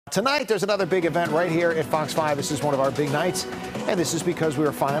Tonight, there's another big event right here at Fox 5. This is one of our big nights, and this is because we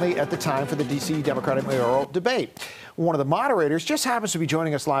are finally at the time for the DC Democratic Mayoral Debate. One of the moderators just happens to be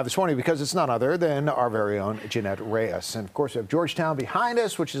joining us live this morning because it's none other than our very own Jeannette Reyes. And of course, we have Georgetown behind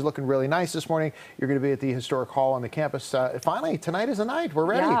us, which is looking really nice this morning. You're going to be at the historic hall on the campus. Finally, tonight is the night. We're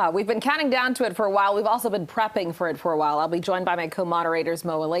ready. Yeah, we've been counting down to it for a while. We've also been prepping for it for a while. I'll be joined by my co-moderators,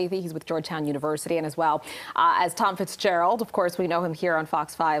 Mo Alathe. He's with Georgetown University, and as well as Tom Fitzgerald. Of course, we know him here on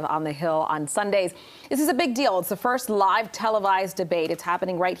Fox 5 on the Hill on Sundays. This is a big deal. It's the first live televised debate. It's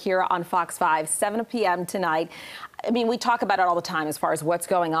happening right here on Fox 5, 7 p.m. tonight. I mean, we talk about it all the time as far as what's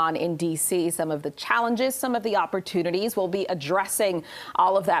going on in D.C., some of the challenges, some of the opportunities. We'll be addressing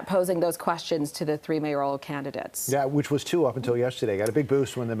all of that, posing those questions to the three mayoral candidates. Yeah, which was two up until yesterday. Got a big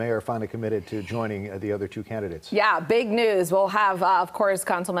boost when the mayor finally committed to joining the other two candidates. Yeah, big news. We'll have, of course,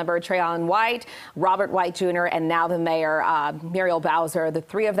 Councilmember Trayon White, Robert White Jr., and now the mayor, Muriel Bowser. The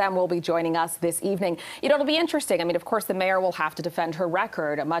three of them will be joining us this evening. You know, it'll be interesting. I mean, of course, the mayor will have to defend her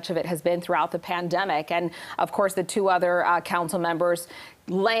record. Much of it has been throughout the pandemic. And, of course, the two other council members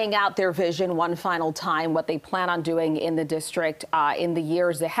laying out their vision one final time, what they plan on doing in the district in the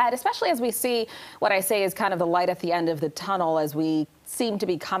years ahead, especially as we see what I say is kind of the light at the end of the tunnel as we seem to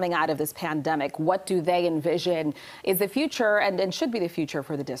be coming out of this pandemic. What do they envision is the future and should be the future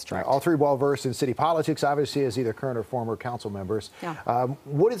for the district? All three well-versed in city politics, obviously, as either current or former council members. Yeah.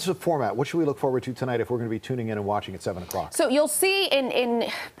 What is the format? What should we look forward to tonight if we're going to be tuning in and watching at 7 o'clock? So you'll see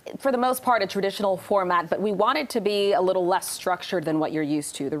for the most part, a traditional format, but we want it to be a little less structured than what you're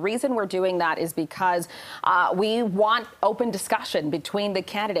used to. The reason we're doing that is because we want open discussion between the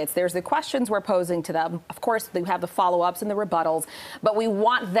candidates. There's the questions we're posing to them. Of course, they have the follow-ups and the rebuttals, but we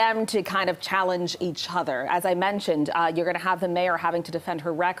want them to kind of challenge each other. As I mentioned, you're going to have the mayor having to defend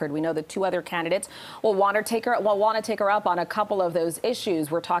her record. We know that two other candidates will want to take her up on a couple of those issues.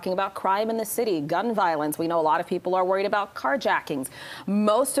 We're talking about crime in the city, gun violence. We know a lot of people are worried about carjackings.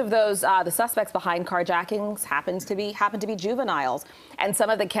 Most of those, the suspects behind carjackings happen to be juveniles. And some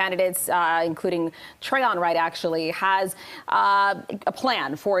of the candidates, including Trayon White, actually has a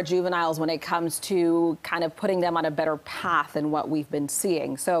plan for juveniles when it comes to kind of putting them on a better path than what we've been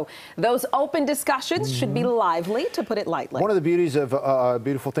seeing. So those open discussions should be lively, to put it lightly. One of the beauties of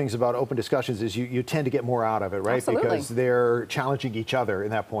beautiful things about open discussions is you tend to get more out of it, right? Absolutely. Because they're challenging each other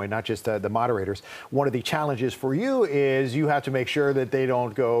in that point, not just the moderators. One of the challenges for you is you have to make sure that they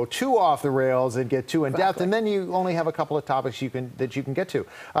don't go too off the rails and get too in depth, and then you only have a couple of topics that you can get to.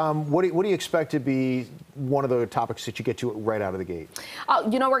 What do you expect to be one of the topics that you get to right out of the gate?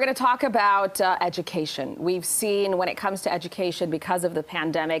 You know, we're going to talk about education. We've seen, when it comes to education, because of the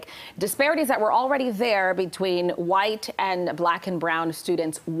pandemic, disparities that were already there between white and black and brown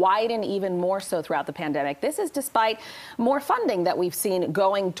students widen even more so throughout the pandemic. This is despite more funding that we've seen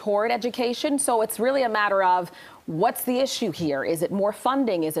going toward education. So it's really a matter of, what's the issue here? Is it more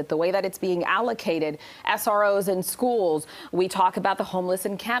funding? Is it the way that it's being allocated? SROs in schools. We talk about the homeless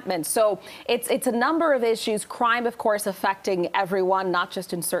encampment. So it's a number of issues. Crime, of course, affecting everyone, not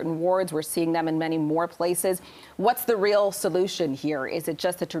just in certain wards. We're seeing them in many more places. What's the real solution here? Is it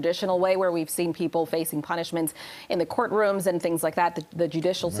just the traditional way where we've seen people facing punishments in the courtrooms and things like that, the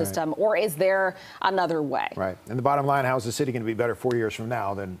judicial system, or is there another way? Right. And the bottom line, how is the city going to be better 4 years from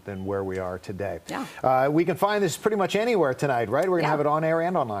now than where we are today? Yeah. We can find this pretty much anywhere tonight, right? We're going to have it on air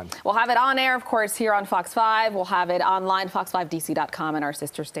and online. We'll have it on air, of course, here on Fox 5. We'll have it online, fox5dc.com, and our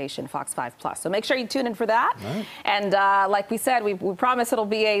sister station, Fox 5 Plus. So make sure you tune in for that. Right. And like we said, we promise it'll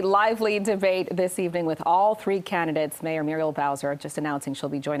be a lively debate this evening with all three candidates. Mayor Muriel Bowser just announcing she'll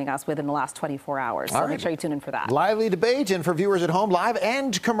be joining us within the last 24 hours. So make sure you tune in for that. Lively debate, and for viewers at home, live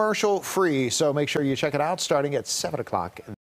and commercial free. So make sure you check it out starting at 7 o'clock.